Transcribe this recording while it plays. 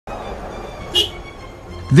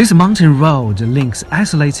This mountain road links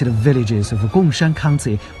isolated villages of Gongshan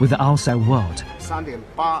County with the outside world.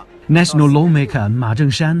 National lawmaker Ma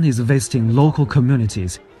Zhengshan is visiting local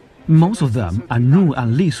communities. Most of them are Nu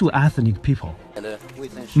and Lisu ethnic people.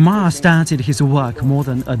 Ma started his work more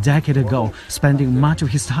than a decade ago, spending much of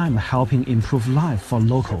his time helping improve life for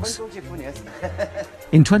locals.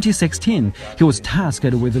 In 2016, he was tasked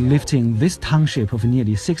with lifting this township of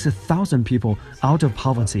nearly 6,000 people out of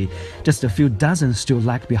poverty, just a few dozen still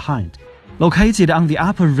lag behind. Located on the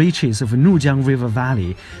upper reaches of Nujiang River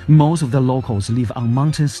Valley, most of the locals live on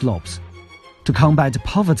mountain slopes. To combat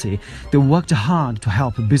poverty, they worked hard to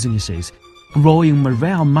help businesses, growing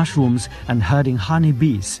morel mushrooms and herding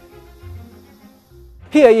honeybees.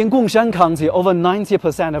 Here in Gongshan County, over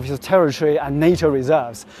 90% of its territory are nature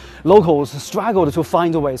reserves. Locals struggled to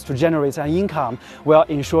find ways to generate an income while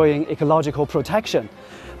ensuring ecological protection.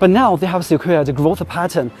 But now they have secured a growth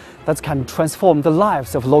pattern that can transform the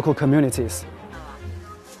lives of local communities.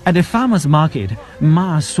 At the farmers' market,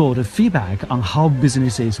 Ma sought feedback on how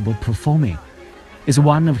businesses were performing. It's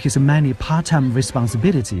one of his many part-time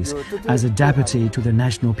responsibilities as a deputy to the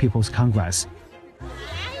National People's Congress.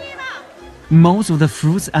 Most of the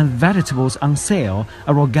fruits and vegetables on sale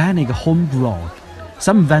are organic homegrown.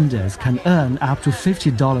 Some vendors can earn up to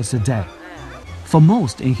 $50 a day. For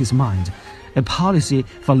most, in his mind, a policy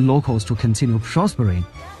for locals to continue prospering,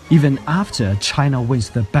 even after China wins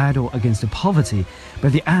the battle against poverty by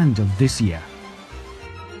the end of this year.